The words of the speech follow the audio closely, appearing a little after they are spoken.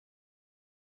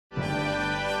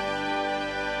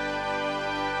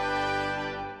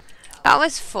That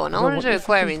was fun. I want what to do you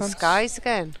fucking Aquarian fancy? Skies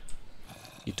again.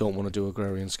 You don't want to do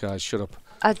Agrarian Skies, shut up.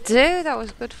 I do. That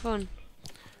was good fun.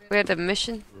 We had a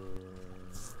mission.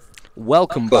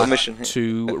 Welcome Got a back mission here.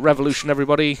 to Revolution,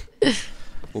 everybody.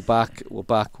 We're back.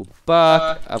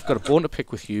 I've got a bone to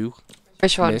pick with you,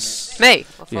 Which one? miss. Me.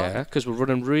 Yeah, because we're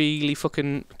running really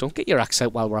fucking... Don't get your axe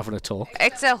out while we're having a talk.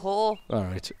 It's a whore.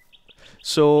 Alright.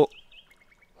 So,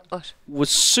 What? we're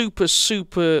super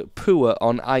poor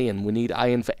on iron. We need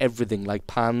iron for everything, like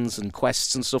pans and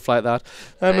quests and stuff like that.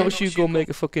 I noticed you go make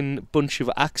a fucking bunch of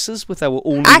axes with our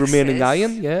only remaining Axes?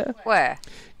 iron, yeah? Where?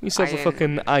 Yourself a Iron.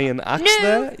 fucking iron axe No,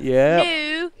 there, yeah.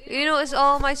 No. You notice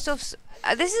all my stuff's...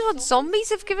 this is what zombies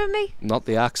have given me. Not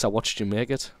the axe, I watched you make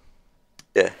it.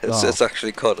 Yeah, it's, Oh. it's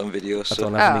actually caught on video. I So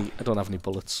don't have any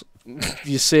bullets.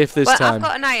 You're safe this Well, time. I've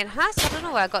got an iron hat. I don't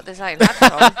know where I got this iron hat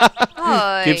from.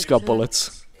 Oi. Gibbs got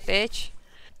bullets. Bitch.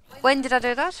 When did I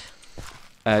do that?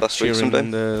 Last week During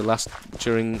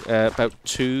sometime. about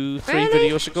 2-3 Really?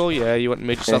 videos ago, yeah, you went and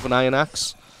made yourself an iron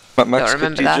axe. Max Don't could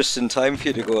remember do that. just in time for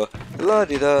you to go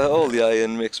la-di-da, all the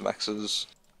iron makes maxes.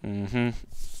 Mm-hmm.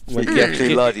 You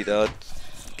actually la-di-da.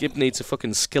 Gib needs a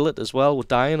fucking skillet as well. We're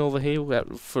dying over here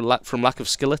from lack of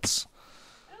skillets.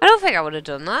 I don't think I would have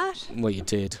done that. Well, you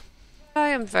did. I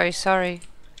am very sorry.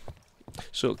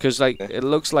 So, because like it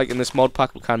looks like in this mod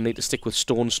pack we kind of need to stick with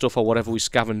stone stuff or whatever we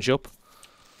scavenge up.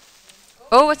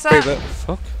 Oh, what's Hey, that? but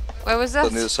Fuck. Where was that?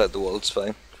 on the other side of the wall, it's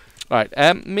fine. Right.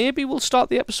 Maybe we'll start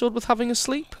the episode with having a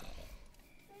sleep.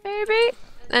 Maybe.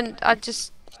 And I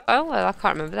just... Oh, well, I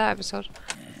can't remember that episode.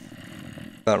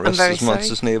 Can't rest very as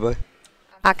monsters nearby.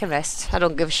 I can rest. I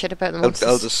don't give a shit about the I'll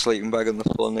monsters. just sleeping bag on the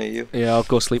floor near you. Yeah, I'll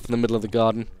go sleep in the middle of the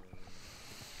garden.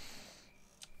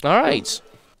 All right.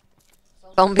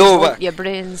 Zombies Go want back. your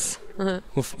brains.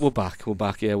 We're back. We're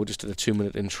back. Yeah, we just did a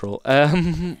 2-minute intro.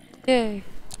 Yay.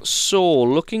 So,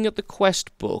 looking at the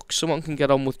quest book, someone can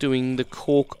get on with doing the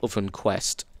coke oven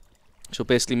quest. So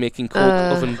basically making coke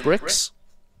oven bricks.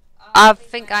 I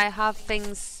think I have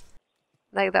things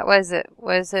like that. Where's it?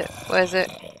 Where's it? Where's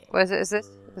it? Where's it? Is this?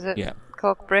 Is it? Yeah.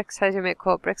 Coke bricks? How do you make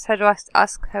coke bricks? How do I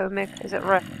ask how to make? Is it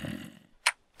rest?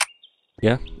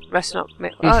 Yeah. Rest not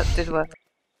make. Oh, it did work.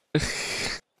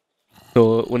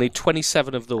 So we need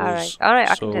 27 of those. Alright,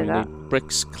 I so can do we that. need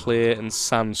bricks, clay, and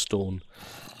sandstone.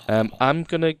 I'm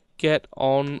gonna get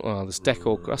on. Oh, this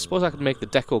deco. I suppose I could make the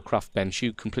deco craft bench.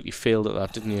 You completely failed at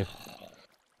that, didn't you?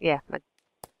 Yeah.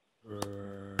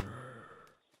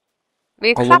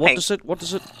 Me Although, clapping. what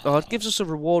does it? Oh, it gives us a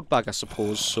reward bag, I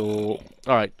suppose. So,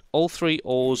 all right, all 3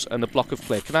 ores and a block of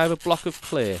clay. Can I have a block of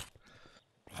clay,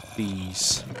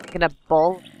 please? Making a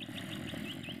ball.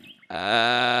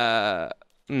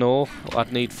 No,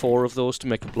 I'd need 4 of those to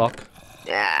make a block.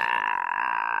 Yeah.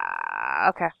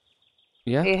 Okay.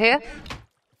 Yeah. Are you here?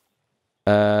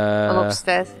 I'm Uh,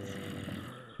 upstairs.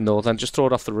 no, then just throw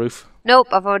it off the roof. Nope,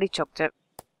 I've already chucked it.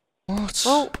 What?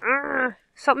 Oh,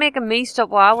 stop making me stop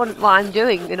what I'm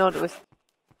doing in order with.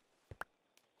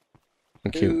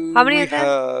 Thank you. How many we of them?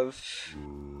 have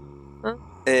Huh?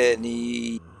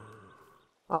 any...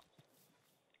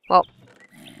 What?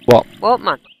 What? What,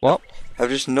 man? What? I've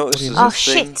just noticed there's Oh, this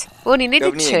thing. shit. We only have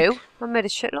needed any 2. ink? I made a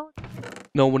shitload.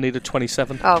 No, we needed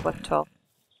 27. Oh, I've got 12.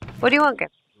 What do you want, Gib?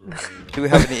 Do we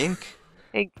have any ink?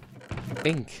 Ink.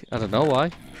 Ink. I don't know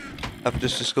why. I've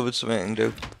just discovered something I can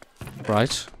do.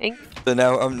 Right. Ink? So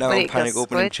now I'm Wait, panic that's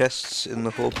opening good. chests in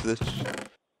the hope that...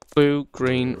 Blue,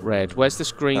 green, red. Where's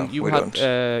this green? No, you we had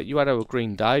don't. you had our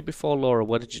green dye before, Laura.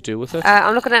 What did you do with it?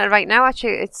 I'm looking at it right now,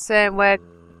 actually. It's where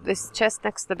this chest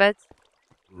next to the bed.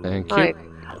 Thank you. Right.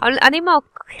 I need more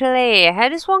clay. How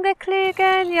does one get clay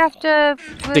again? You have to...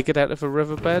 Dig it out of a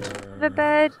riverbed. the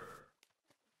bed.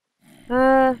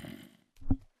 I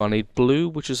need blue,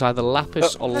 which is either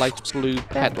lapis or light blue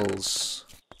petals.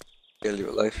 Kill you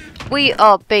alive. We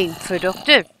are being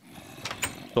productive.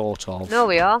 Sort of. No,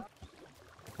 we are.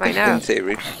 Right now. In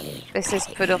theory. This is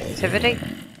productivity.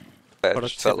 I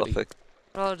just fell off it.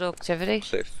 Productivity.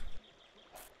 Safe.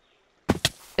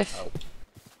 If...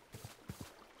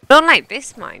 Don't like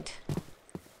this, mind.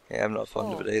 Yeah, I'm not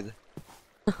fond of it either.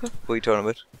 What are you talking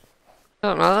about?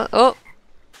 Don't know. Oh,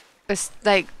 there's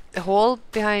like the hole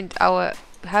behind our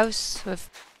house with.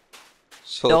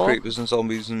 It's full No. of creepers and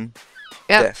zombies and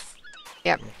Yep. death.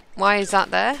 Yep. Why is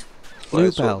that there?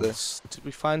 Bluebells. Did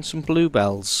we find some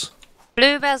bluebells?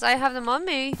 Bluebells. I have them on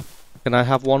me. Can I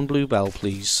have one bluebell,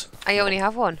 please? I only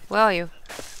have one. Where are you?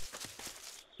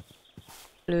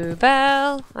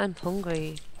 Bluebell. I'm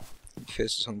hungry.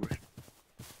 Face is hungry.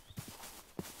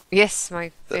 Yes, my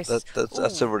face.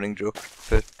 That's a running joke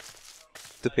for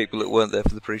the people that weren't there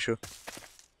for the pre-show.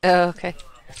 Oh, okay.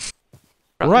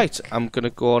 Right, I'm gonna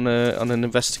go on an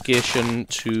investigation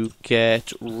to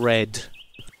get red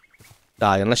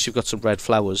dye, unless you've got some red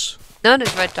flowers. No,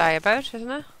 there's red dye about, isn't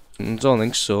there? I don't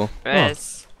think so. There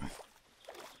is.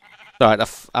 Right,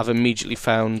 I've immediately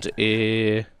found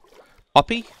a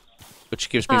poppy, which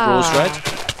gives me rose red.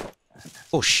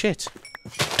 Oh shit!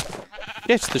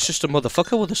 Yes, there's just a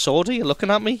motherfucker with a sword here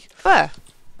looking at me. Where?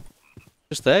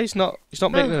 Just there. He's not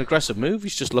making an aggressive move.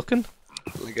 He's just looking.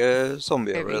 Like a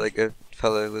zombie or like a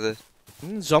fella with a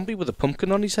zombie with a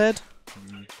pumpkin on his head.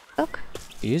 Look.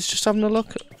 He is just having a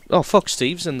look. Oh fuck!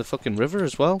 Steve's in the fucking river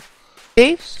as well.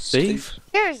 Steve?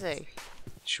 Where is he?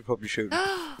 Should probably shoot.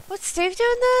 What's Steve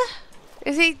doing there?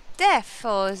 Is he deaf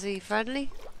or is he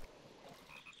friendly?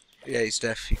 Yeah, he's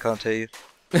deaf. He can't hear you.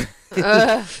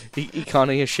 He can't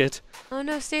hear shit. Oh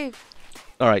no, Steve.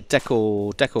 Alright,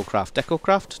 deco craft.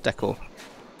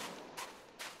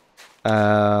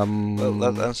 Well,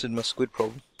 that answered my squid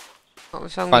problem. What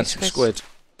was wrong Find with some squid.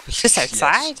 Just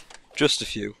outside? Yes, just a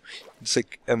few. It's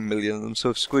like a million of them. So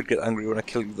if squid get angry when I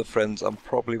kill you with their friends, I'm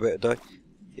probably about to die.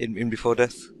 In before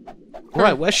death.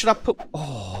 Right, where should I put...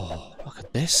 Oh, look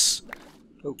at this.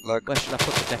 Oh, like... Where should I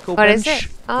put the deco What bench? is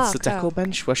it? Oh, it's the deco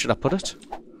bench. Where should I put it?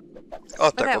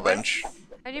 Oh, Where deco bench.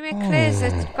 How do you make clays?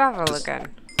 It's gravel again.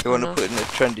 You want to put it in a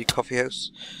trendy coffee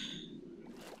house?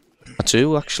 I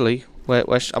do, actually. I'm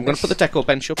going to put the deco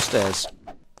bench upstairs.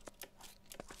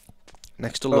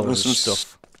 Next to loads of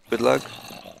stuff. Squid lag?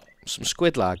 Some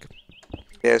squid lag.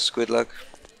 Yeah, squid lag.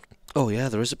 Oh yeah,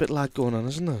 there is a bit of lag going on,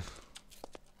 isn't there?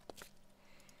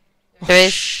 There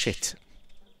is. Shit.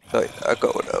 Right, I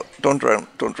got one out. Don't drown.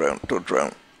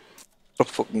 Stop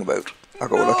fucking about. I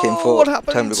got what I came for. What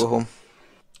happened? Time to go home.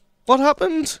 What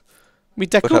happened? Me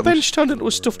deco bench turned into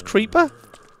a stuffed creeper?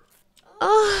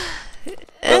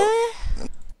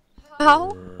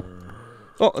 How?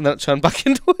 Oh, and then it turned back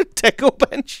into a deco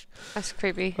bench. That's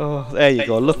creepy. Oh, there you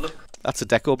go. Look, that's a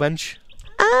deco bench.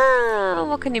 Ah,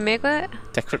 what can you make with it?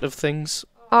 Decorative things.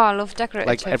 Oh, I love decorative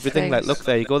Like everything. things. Like, look,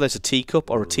 there you go. There's a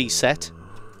teacup or a tea set.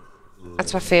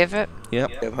 That's my favourite. Yeah.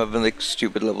 Yeah, I'm having like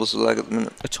stupid levels of lag at the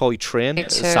minute. A toy train. Me A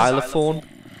too. xylophone.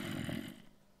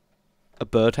 A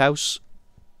birdhouse.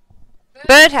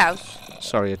 Birdhouse.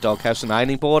 Sorry, a doghouse. An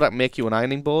ironing board. I can make you an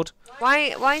ironing board.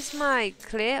 Why is my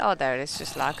clay? Oh, there it is.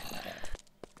 Just lag.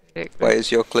 Why is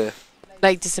your clay?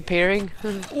 Like disappearing.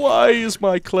 Why is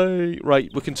my clay? Right,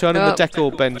 we can turn in the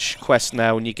deco bench quest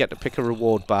now, and you get to pick a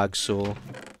reward bag. So,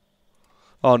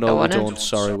 oh no, we don't.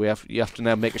 Sorry, you have to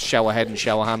now make a shower head and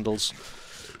shower handles.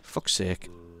 Fuck's sake.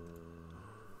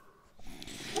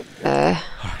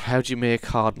 How do you make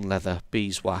hardened leather?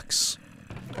 Beeswax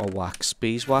or wax?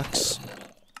 Beeswax.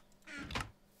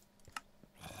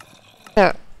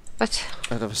 What?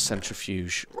 Out of a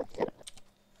centrifuge.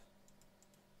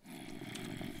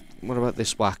 What about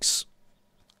this wax?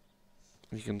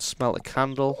 You can smelt a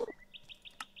candle.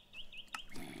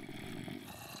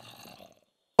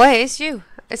 Where is you?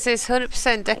 It says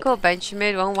 100% deco bench. You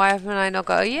made one. Why haven't I not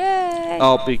got a yay?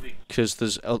 Oh, because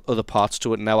there's other parts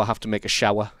to it. Now I have to make a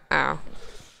shower. Oh.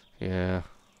 Yeah.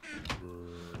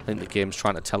 I think the game's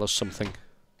trying to tell us something.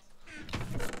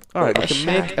 Alright, we can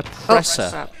make a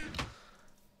presser.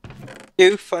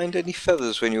 Did you find any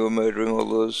feathers when you were murdering all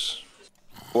those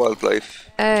wildlife?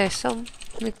 Some.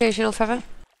 An occasional feather.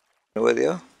 Know where they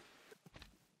are?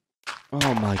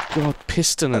 Oh my god,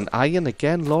 piston and iron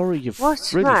again, Laura, you've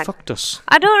really fucked us.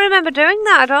 I don't remember doing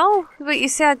that at all, but you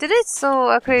say I did it, so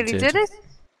I clearly did it.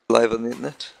 Live on the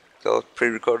internet. Or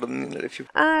pre-recorded on the internet if you...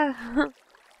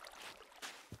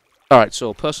 Alright,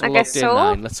 so personal I guess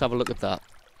log day 9, let's have a look at that.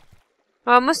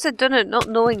 Well, I must have done it not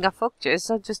knowing I fucked you,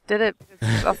 so I just did it.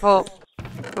 I thought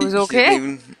it was okay. You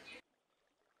didn't even...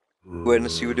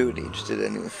 Awareness you were doing it, you just did it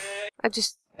anyway. I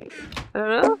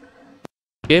don't know.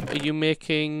 Gabe, are you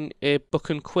making a book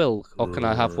and quill, or can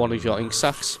I have one of your ink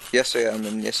sacks? Yes, I am,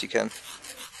 and yes, you can.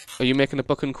 Are you making a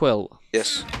book and quill?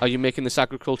 Yes. Are you making this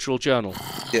agricultural journal?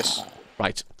 Yes.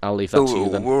 Right, I'll leave that to you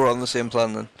then. We're on the same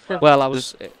plan then. Well,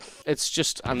 it's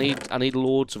just I need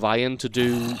loads of iron to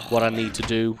do what I need to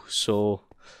do, so.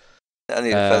 I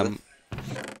need a feather.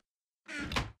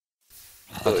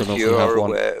 I don't know if you we have are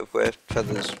one. aware of where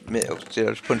feathers made. Oh, did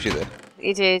I just punch you there?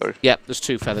 You did. Sorry. Yep, there's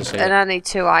 2 feathers here. And I need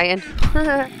 2 iron.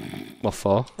 What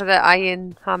for? For the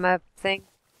iron hammer thing.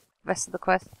 Rest of the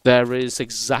quest. There is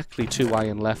exactly 2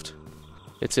 iron left.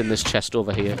 It's in this chest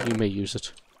over here. You may use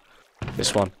it.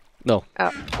 This one. No.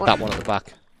 Oh, that one at the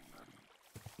back.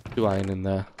 2 iron in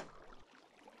there.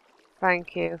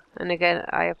 Thank you. And again,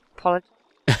 I apologize.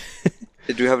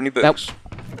 Did you have any books?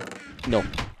 No.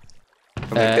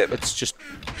 It's just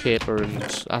paper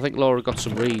and I think Laura got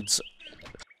some reeds.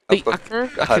 See,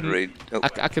 I had read. Oh,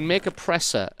 I can make a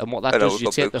presser, and what that I know, does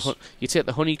is we've got you take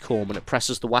the honeycomb and it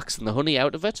presses the wax and the honey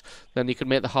out of it. Then you can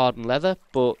make the hardened leather,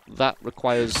 but that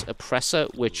requires a presser,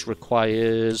 which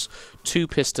requires 2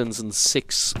 pistons and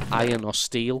 6 iron or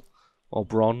steel or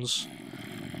bronze.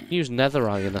 You can use nether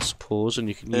iron, I suppose, and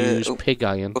you can use pig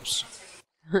iron. oops.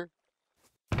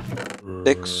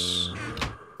 Sticks.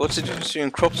 What's the difference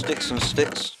between crop sticks and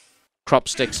sticks? Crop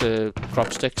sticks are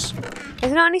crop sticks.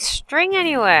 There's not any string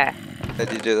anywhere. How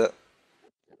do you do that?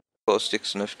 4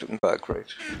 sticks and a sticking back, right?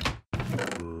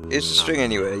 Is the string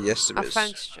anywhere? Yes, there I is.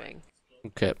 found string.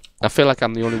 Okay. I feel like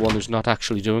I'm the only one who's not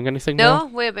actually doing anything No, now.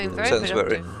 we're being very Sounds about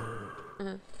right.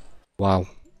 productive. Wow.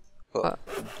 What?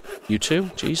 You too?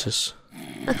 Jesus.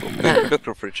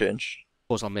 Productive for a change.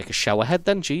 Suppose I'll make a shower head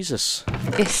then, Jesus.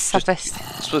 Yes, I best.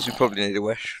 I suppose we probably need a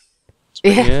wash.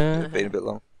 Yeah. Yeah. It's been a bit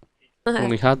long.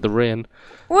 Only had the rain.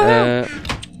 Woo!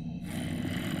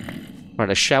 Right,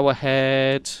 a shower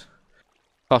head.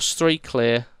 Costs 3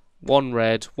 clear, 1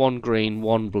 red, 1 green,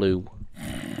 1 blue.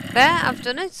 There, I've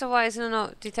done it, so why isn't it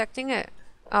not detecting it?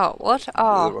 Oh, what? The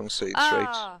Oh. wrong seeds, right?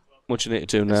 Ah. What do you need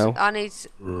to do now? I need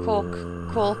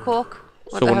coal cork.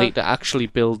 What So the we hell? need to actually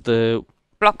build the...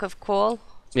 Block of coal.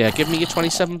 Yeah, give me your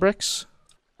 27 bricks.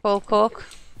 Coal cork.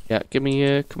 Yeah, give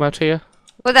me... come out here.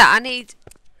 With that, I need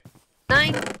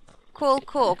 9 coal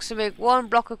corks to make 1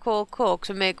 block of coal cork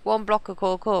to make 1 block of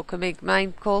coal cork to make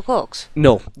 9 coal corks.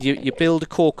 No, you build a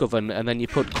coke oven and then you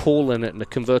put coal in it and it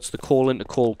converts the coal into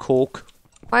coal coke.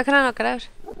 Why can I not get out?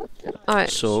 Alright.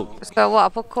 So, what? I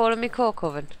put coal in my coke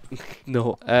oven.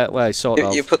 no, well, sort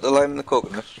of. You put the lime in the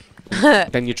coconut.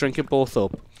 Then you drink it both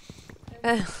up.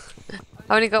 I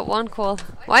only got 1 coal.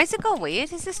 Why is it go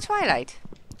weird? Is this Twilight?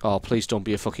 Oh, please don't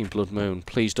be a fucking blood moon.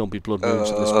 Please don't be blood moons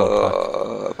in this mod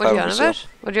pack. What are you on about?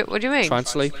 What do you mean? Try and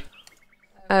sleep.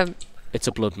 It's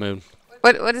a blood moon.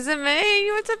 What does it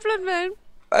mean? What's a blood moon?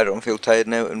 I don't feel tired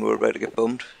now and we're about to get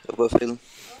bummed. How about feeling?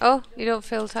 Oh, you don't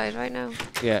feel tired right now?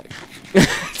 Yeah.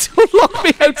 Don't lock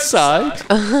me outside.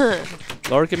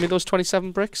 Laura, give me those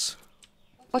 27 bricks.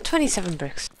 What 27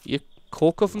 bricks? Your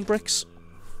coke oven bricks.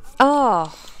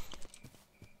 Oh.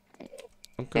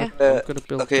 I'm gonna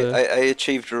build Okay, the... I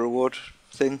achieved a reward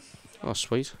thing. Oh,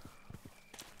 sweet.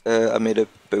 I made a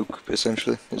book,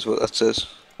 essentially, is what that says.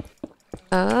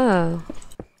 Oh.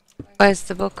 Where's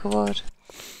the book award?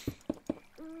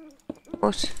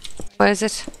 What? Where is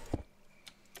it?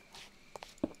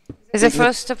 Is it for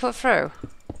us to put through?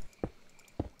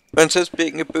 When it says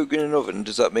baking a book in an oven,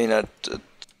 does that mean an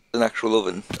actual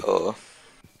oven, or...?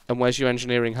 And where's your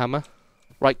engineering hammer?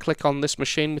 Right click on this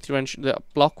machine with your the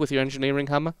block with your engineering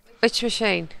hammer. Which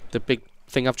machine? The big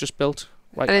thing I've just built.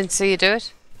 Right. I didn't see you do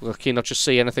it. Well, can you not just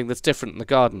see anything that's different in the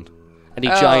garden? Any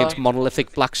giant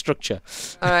monolithic black structure?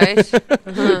 Alright.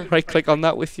 Right click on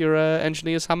that with your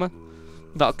engineer's hammer.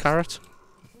 That carrot.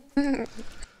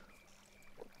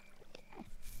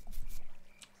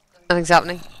 Nothing's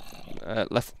happening.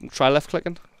 Try left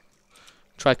clicking.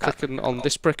 Try clicking on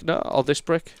this brick. No, or this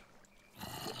brick.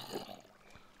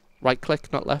 Right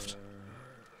click, not left.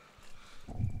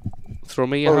 Throw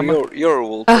me a hammer. You're a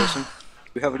wool person. Do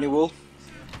we have any wool?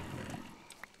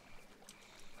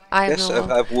 I have Yes, no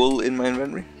wool. I have wool in my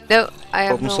inventory. No, I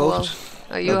have Problem no wool. solved.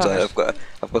 Oh, you And, have.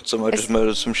 I've got some. I just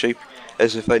murdered some sheep,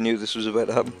 as if I knew this was about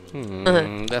to happen.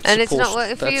 That's And it's not supposed-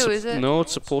 working for that's you, is it? No,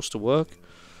 it's supposed to work.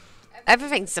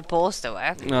 Everything's supposed to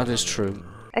work. That is true.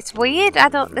 It's weird.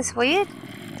 It's weird.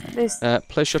 This.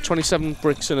 Place your 27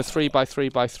 bricks in a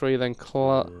 3x3x3, then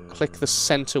click the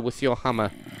center with your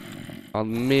hammer. I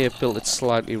may have built it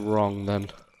slightly wrong then.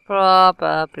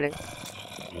 Probably.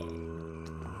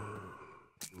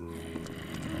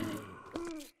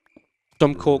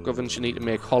 Some coke ovens you need to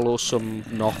make hollow, some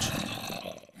not.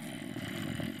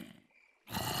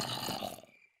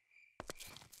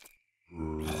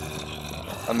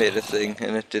 I made a thing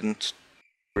and it didn't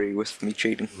agree with me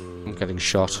cheating. I'm getting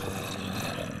shot.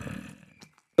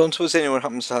 Don't suppose anyone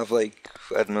happens to have, like,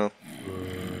 I don't know,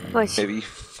 What? maybe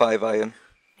 5 iron.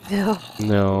 No.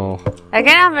 No.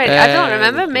 Again, I don't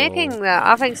remember go. making that.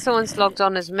 I think someone's logged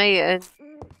on as me and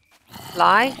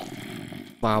lie.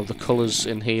 Wow, the colours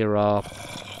in here are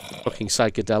fucking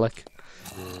psychedelic.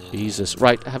 Jesus.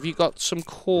 Right, have you got some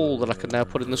coal that I can now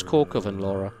put in this coke oven,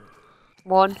 Laura?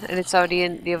 1, and it's already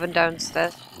in the oven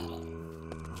downstairs.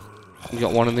 You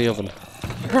got one in the oven.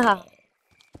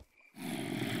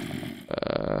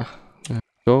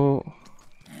 Go.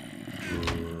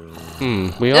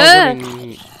 We are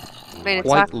running It's quite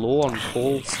like, low on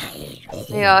coal.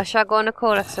 yeah, shall I go on a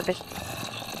coal exhibition?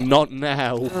 Not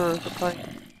now. Good point.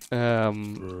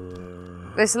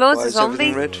 Um, There's loads Why of is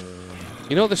everything zombies. red?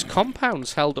 You know, this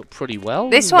compound's held up pretty well.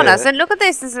 This one Yeah. hasn't. Look at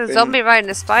this. There's a zombie riding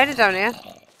a spider down here.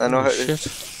 I know Oh, how to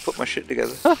shit. put my shit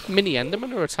together. Mini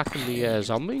Endermen are attacking the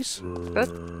zombies. Good.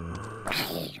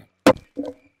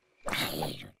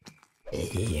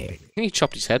 He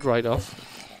chopped his head right off.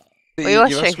 You, Are you you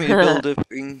asked watching? me to build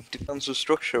a defensive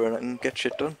structure and I can get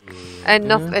shit done.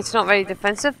 And it's not very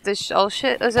defensive. There's all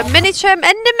shit. There's a miniature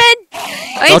Enderman.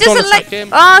 Oh, he don't doesn't attack like. him.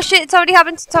 Oh shit! It's already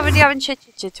happened. It's already happened.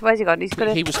 Shit. Where's he gone? He's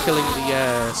gonna. He was killing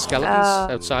the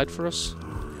skeletons outside for us.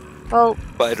 Well.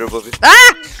 Spider above you.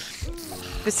 Ah!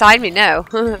 Beside me now.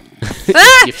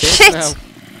 Ah! Your face Shit! now.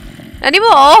 Any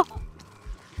more?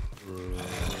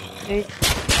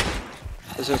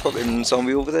 There's a fucking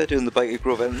zombie over there doing the Bite of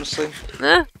Grove entrance thing.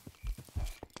 Ah.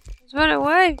 Just run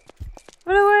away.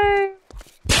 Run away.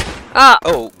 Ah.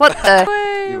 Oh. What the?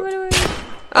 Run away.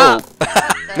 Ah.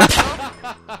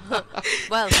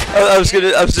 Well. I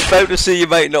was about to say you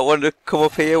might not want to come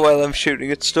up here while I'm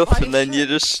shooting at stuff, and then you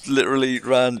just literally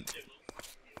ran.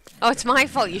 Oh, it's my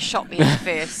fault you shot me in the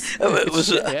face. It was,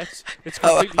 It's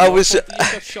I completely your was- fault that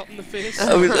you got shot in the face.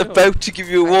 I was about to give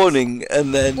you a warning,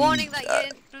 and then Warning that you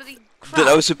didn't bloody crap. then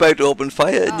I was about to open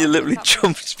fire, and you Oh, literally what's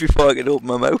jumped before I could open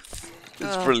my mouth.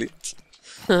 It's Oh. brilliant.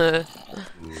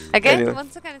 Again, Anyway.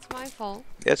 once again, it's my fault.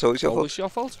 Yeah, it's always your fault. Always your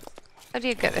fault. How do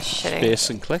you get this shit out? Space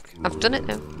and click. I've done it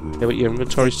now. Yeah, but your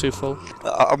inventory's too full.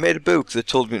 I made a book that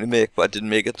told me to make, but I didn't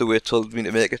make it the way it told me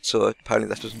to make it, so apparently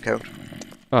that doesn't count.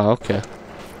 Oh, okay.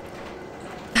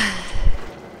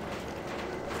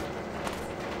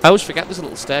 I always forget there's a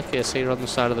little staircase here on the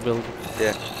side of the building.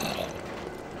 Yeah.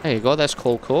 There you go, there's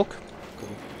coal coke.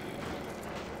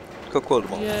 Cook all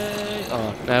them all. Yay!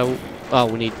 Oh, now... Oh,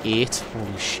 we need 8.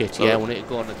 Holy shit, yeah, Oh. we need to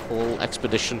go on a coal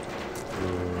expedition.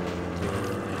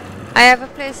 I have a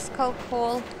place called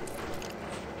Coal.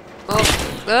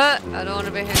 Oh, I don't want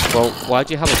to be here. Well, why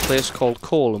do you have a place called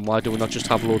coal, and why do we not just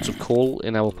have loads of coal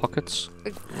in our pockets?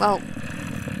 Well,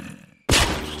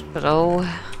 but oh,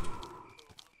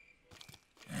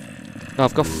 No,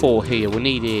 I've got 4 here, we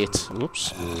need 8.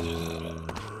 Whoops.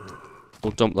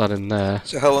 We'll dump that in there.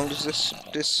 So how long does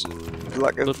this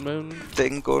lack of Blood moon?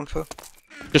 thing going for?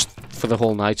 Just for the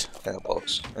whole night. Yeah,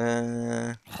 box.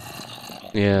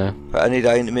 Yeah. I need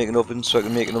iron to make an oven so I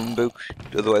can make an oven book.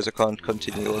 Otherwise, I can't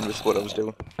continue on with what I was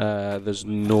doing. There's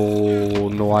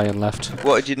no iron left.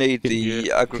 What did you need Can the you- can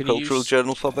you agricultural use-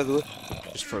 journal for, by the way?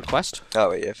 Just for a quest. Oh,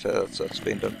 wait, yeah, fair, that's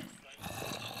been done.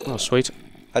 Oh, sweet.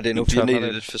 I didn't know You if you turn that needed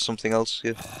in. it for something else.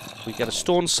 Yeah. We get a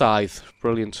stone scythe.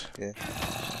 Brilliant. Yeah.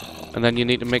 And then you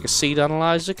need to make a seed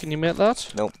analyzer. Can you make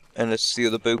that? No, and it's the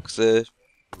other book, the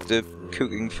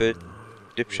cooking for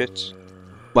dipshits.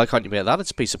 Why can't you make that?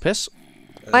 It's a piece of piss.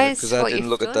 Why is Because I what didn't you've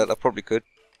look at done? that. I probably could.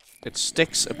 It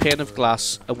sticks a pane of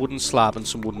glass, a wooden slab, and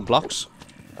some wooden blocks.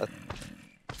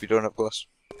 If you don't have glass,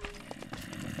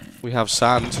 We have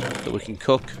sand that we can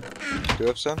cook. do you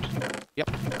have sand? Yep.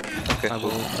 Okay. I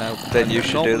will now. Then you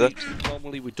should do that.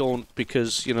 Normally we don't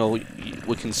because, you know,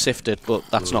 we can sift it, but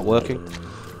that's not working.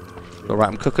 Alright,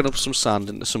 I'm cooking up some sand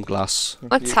into some glass.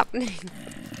 what's happening?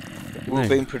 We're No.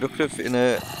 being productive in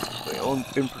a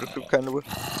unproductive kind of way.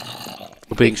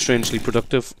 We're being strangely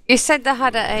productive. You said they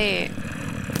had a.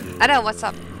 I don't know what's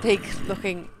that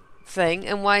big-looking thing,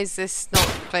 and why is this not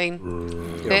being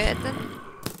created then?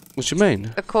 What do you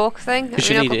mean? A cork thing? Because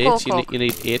you I need mean, like a 8. You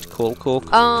need 8 coal coke.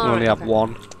 Oh, we only right, have okay.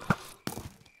 1. So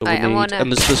we Right, I need, wanna-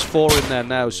 and there's 4 in there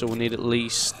now, so we need at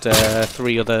least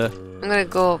 3 other. I'm gonna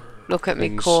go look at my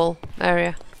Things. coal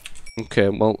area. Okay,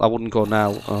 well I wouldn't go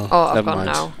now. Oh, I've never gone mind.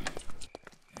 now.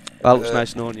 Well, it was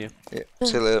nice knowing you. Yeah.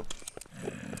 See you later.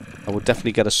 I would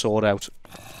definitely get a sword out.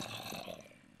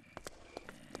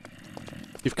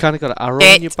 You've kind of got an arrow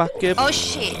in your back, Gib. Oh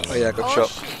shit! Oh yeah, I got Oh, shot.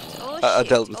 shit. Oh, I shit.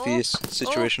 dealt with Oh, the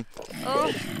situation.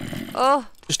 Oh.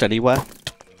 Just anywhere.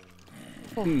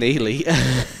 Oh. Nearly.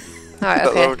 Alright, Got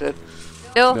okay. Laura dead.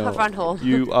 No, No. I've run home.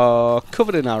 You are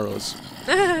covered in arrows.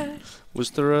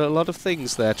 Was there a lot of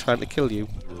things there trying to kill you?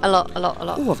 A lot.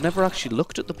 Oh, I've never actually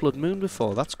looked at the blood moon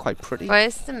before. That's quite pretty.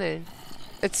 Where's the moon?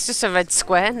 It's just a red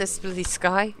square in this bloody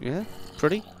sky. Yeah,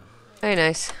 pretty. Very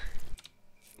nice.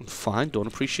 Fine, don't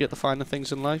appreciate the finer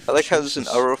things in life. I like how there's an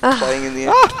Jesus. arrow flying in the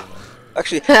air.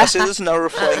 Actually, I say there's an arrow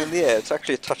flying in the air. It's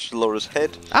actually attached to Laura's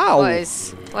head. Ow!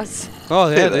 What's... Oh,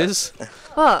 yeah, it that. is.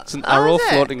 What? It's an Oh, arrow is it?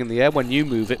 floating in the air. When you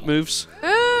move, it moves.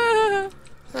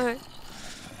 Alright.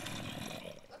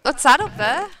 What's that up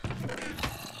there?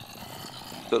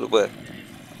 Go to where?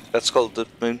 That's called the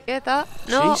moon. Hear that?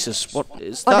 No. Jesus, what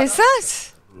is What that? is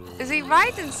that? Is he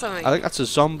riding something? I think that's a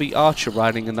zombie archer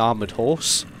riding an armoured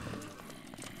horse.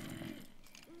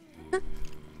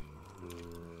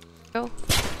 Oh.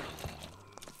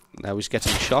 Now he's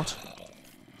getting shot.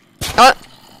 Oh!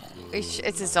 It's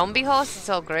a zombie horse, it's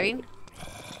all green.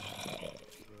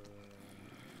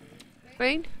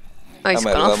 Green? Oh, he's I'm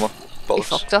out gone of ammo. off. Bollocks. He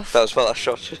fucked off. That was my last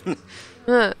shot.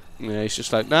 Huh. Yeah, he's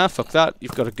just like, nah, fuck that.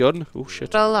 You've got a gun. Oh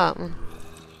shit. Roll that one.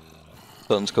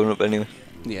 Sun's coming up anyway.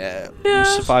 Yeah. We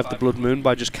survived the blood moon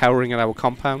by just cowering in our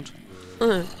compound.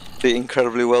 The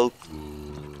incredibly well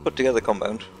put together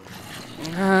compound.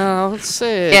 I'll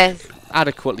say Yeah.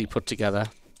 adequately put together.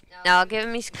 No, I'll give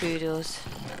him his kudos.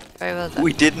 Very well done.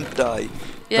 We didn't die.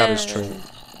 Yeah. That is true.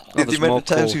 The there's amount more of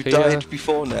times coal we've here. died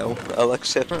before now, I'll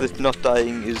accept that not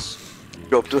dying is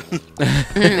job done.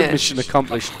 Mission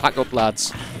accomplished. Pack up,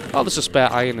 lads. Oh, there's a spare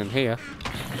iron in here.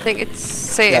 I think it's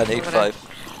safe. Yeah, I need over there.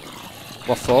 5.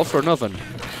 What for? For an oven?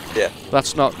 Yeah.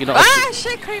 That's not, you know. Ah,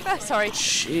 shit, creeper! Sorry.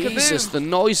 Jesus, Kaboom. the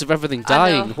noise of everything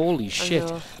I know. dying. Holy shit.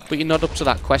 know. But you're not up to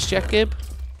that quest yet, Gabe?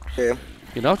 Yeah.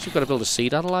 You're not? You've got to build a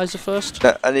seed analyzer first?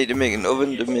 I need to make an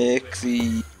oven to make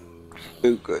the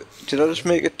book. Did I just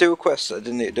make it do a quest that I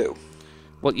didn't need to do?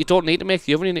 Well, you don't need to make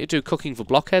the oven, you need to do cooking for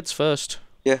blockheads first.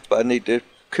 Yeah, but I need to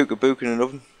cook a book in an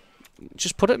oven.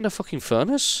 Just put it in a fucking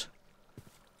furnace.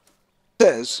 It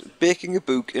says baking a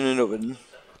book in an oven.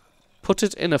 Put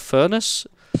it in a furnace.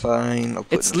 Fine, I'll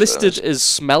put It's it in a listed furnace. as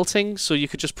smelting, so you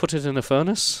could just put it in a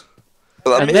furnace.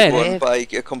 Well, I and made then- one by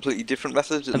a completely different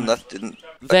method, and that didn't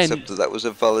then- accept that that was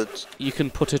a valid. You can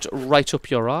put it right up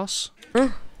your arse.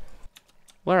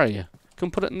 Where are you? You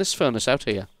can put it in this furnace out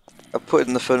here. I put it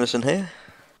in the furnace in here.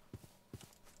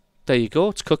 There you go,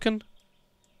 it's cooking.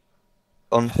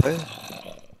 On fire.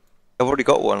 I've already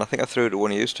got one. I think I threw it at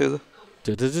one of you two though.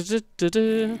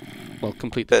 Du-du-du-du-du-du. Well,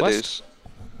 complete the There it quest. is.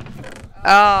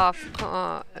 Oh,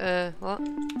 what?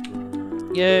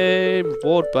 Yay,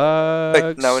 reward bags.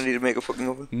 Right, now I need to make a fucking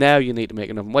oven. Now you need to make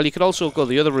an oven. Well, you could also go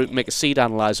the other route and make a seed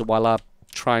analyzer while I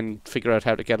try and figure out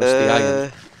how to get us the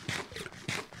iron.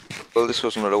 Well, this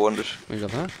wasn't what I wanted. We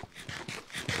got that.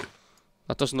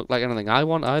 That doesn't look like anything I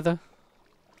want either.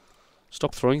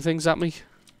 Stop throwing things at me.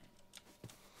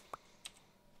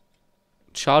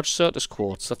 Charged Certus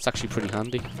quartz. That's actually pretty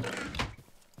handy.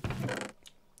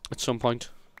 At some point.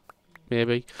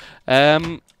 Maybe.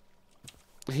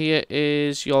 Here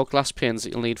is your glass panes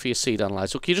that you'll need for your seed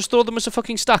analyzer. Can you just throw them as a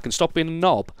fucking stack and stop being a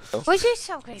knob? Was you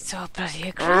so bloody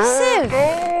aggressive?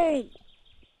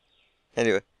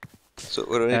 Anyway, so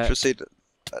what do I need to proceed?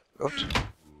 What?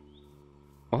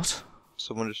 What?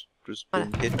 Someone just was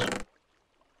being hit.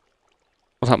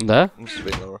 What happened there? Must have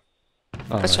been Laura.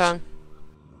 Oh, What's right. wrong?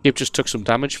 Gabe just took some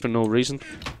damage for no reason.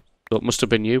 So it must have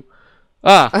been you.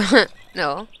 Ah!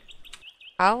 No.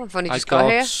 Oh, I've only just got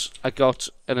here. I got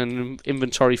an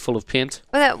inventory full of paint.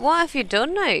 Well, what have you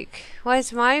done, like?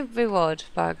 Where's my reward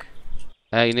bag?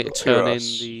 You need to turn in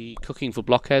Yours. the cooking for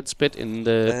blockheads bit in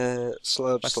the...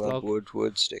 Slab, Best slab, log.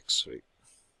 wood, sticks. Right.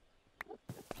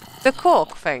 The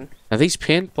cork thing. Now these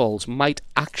paintballs might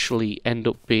actually end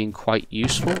up being quite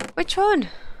useful. Which one?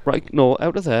 Right, no,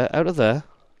 out of there, out of there.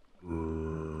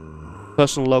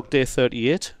 Personal log day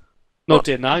 38. No, What?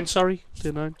 day 9, sorry.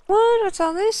 Day 9. What? What's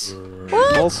all this? More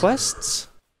What? quests.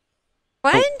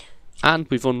 When? And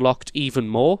we've unlocked even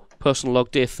more. Personal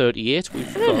log day 38.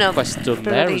 We've don't got know a quest done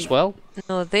there bloody- as well.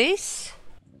 No, this?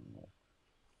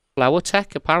 Flower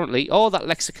tech, apparently. Oh, that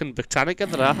Lexicon Botanica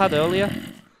that I had earlier.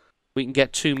 We can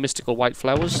get 2 mystical white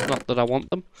flowers. Not that I want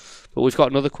them. But we've got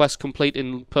another quest complete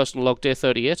in personal log day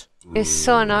 38. It's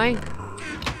so annoying.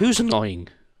 Who's annoying?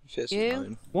 Face You?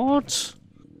 mine. What?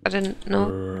 I didn't know.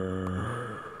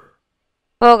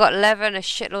 Oh, I got leather and a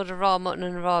shitload of raw mutton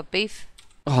and raw beef.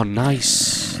 Oh,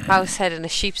 nice. Mouse head and a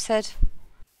sheep's head.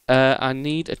 I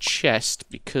need a chest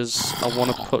because I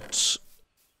want to put...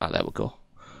 Ah, there we go.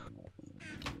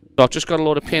 So I've just got a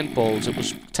load of paintballs. It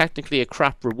was technically a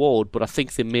crap reward, but I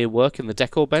think they may work in the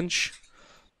deco bench.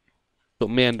 So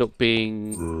it may end up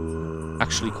being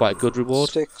actually quite a good reward.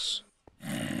 Sticks.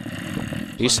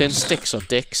 Are you saying sticks or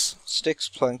dicks? Sticks,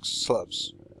 planks,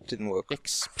 slabs. Didn't work.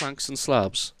 Sticks, planks and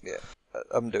slabs. Yeah,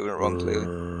 I'm doing it wrong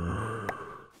clearly.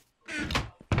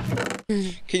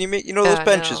 Can you make, you know those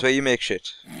benches no. where you make shit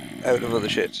out of other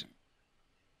shit?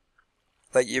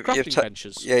 Like you've Crafting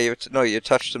benches. Yeah, you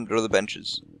attach them to other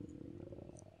benches.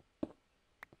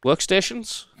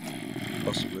 Workstations?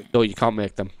 Possibly. No, you can't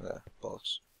make them. Yeah,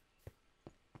 bollocks.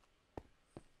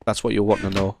 That's what you're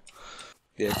wanting to know.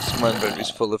 Yeah, 'cause my inventory's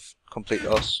full of complete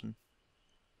os.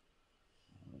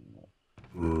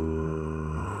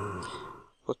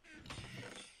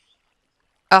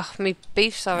 Oh, me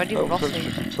beef's already Oh, rotting.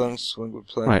 planks, wood Right,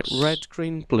 planks. red,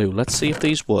 green, blue. Let's see if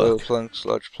these Oil work. planks,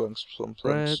 large planks, plum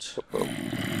planks. Red. Purple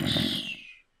planks.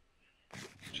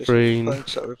 Just Green.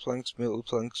 planks, outer planks, middle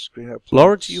planks, green out planks.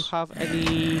 Laura, do you have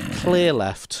any clay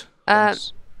left?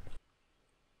 Planks.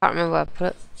 Can't remember where I put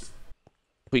it.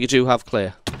 But you do have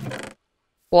clay.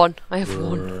 One. I have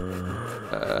one.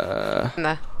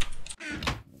 There.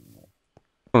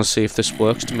 I want to see if this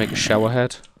works to make a shower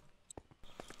head.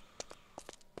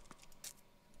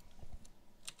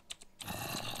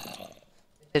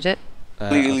 Did it?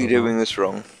 Clearly doing this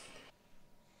wrong.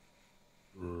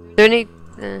 Do we need...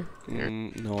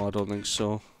 No, I don't think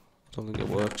so. I don't think it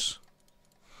works.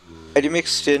 How do you make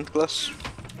stained glass?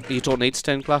 You don't need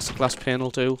stained glass. A glass pane will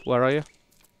do. Where are you?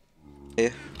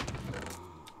 Here.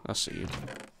 I see you.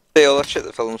 Hey, all that shit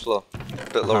that fell on the floor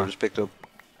that Laura just picked up.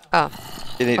 Oh.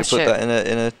 You need What to put shit? that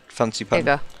in a fancy There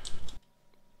pan.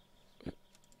 you go.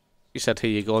 You said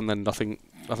here you go, and then nothing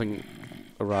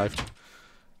arrived.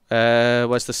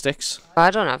 Where's the sticks?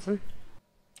 I don't have them.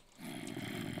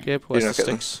 Gabe, where's You the don't get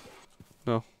them? sticks?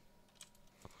 No.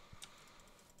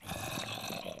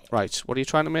 Right, what are you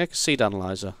trying to make? A seed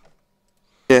analyzer.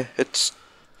 Yeah, it's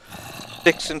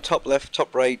sticks in top left,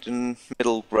 top right, and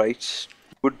middle right.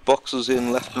 Wood boxes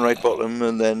in left and right bottom,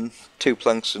 and then 2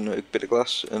 planks and a bit of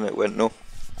glass, and it went no.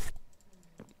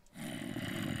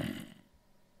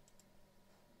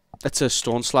 It's a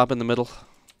stone slab in the middle.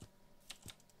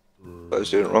 I was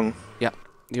doing it wrong. Yeah.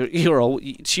 You're all...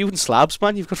 It's you and slabs,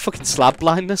 man. You've got fucking slab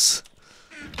blindness.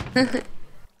 Right,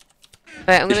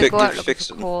 I'm You gonna go out fix looking it.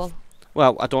 for coal.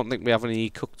 Well, I don't think we have any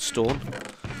cooked stone.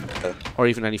 Or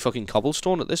even any fucking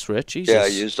cobblestone at this rate, Jesus. Yeah, I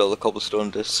used all the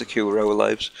cobblestone to secure our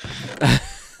lives.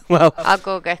 Well, I'll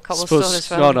go get cobblestone suppose, as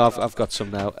well. no, I've got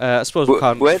some now. I suppose we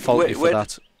can't fault you for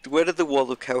that. Where did the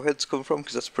wall of cowheads come from?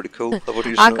 Because that's pretty cool. I've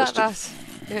already just I noticed got it.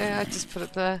 that. Yeah, I just put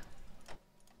it there.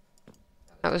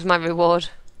 That was my reward.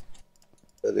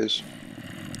 That is.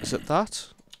 Is it that?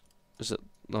 Is it...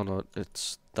 No,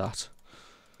 it's that.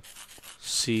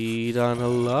 Seed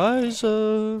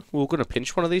analyzer. We were going to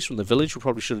pinch one of these from the village. We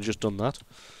probably should have just done that.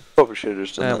 Probably should have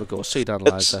just done There that. we go, seed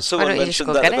analyzer. Someone Why don't you just mentioned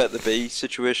go that get about the bee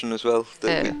situation as well.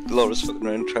 That Laura's fucking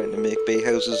around trying to make bee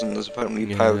houses, and there's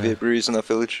apparently power vapories in that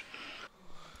village.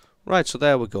 Right, so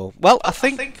there we go. Well, I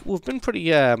think we've been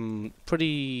pretty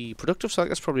productive, so I think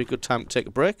that's probably a good time to take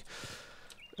a break.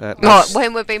 No,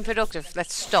 when we're being productive,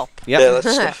 let's stop. Yep. Yeah,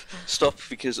 let's stop,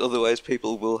 because otherwise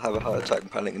people will have a heart attack and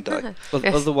panic and die.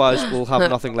 Yes. Otherwise, we'll have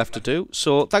nothing left to do.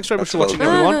 So, thanks very much for watching,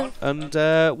 everyone,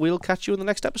 and we'll catch you in the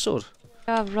next episode.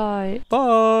 Yeah, right.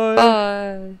 Bye.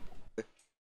 Bye.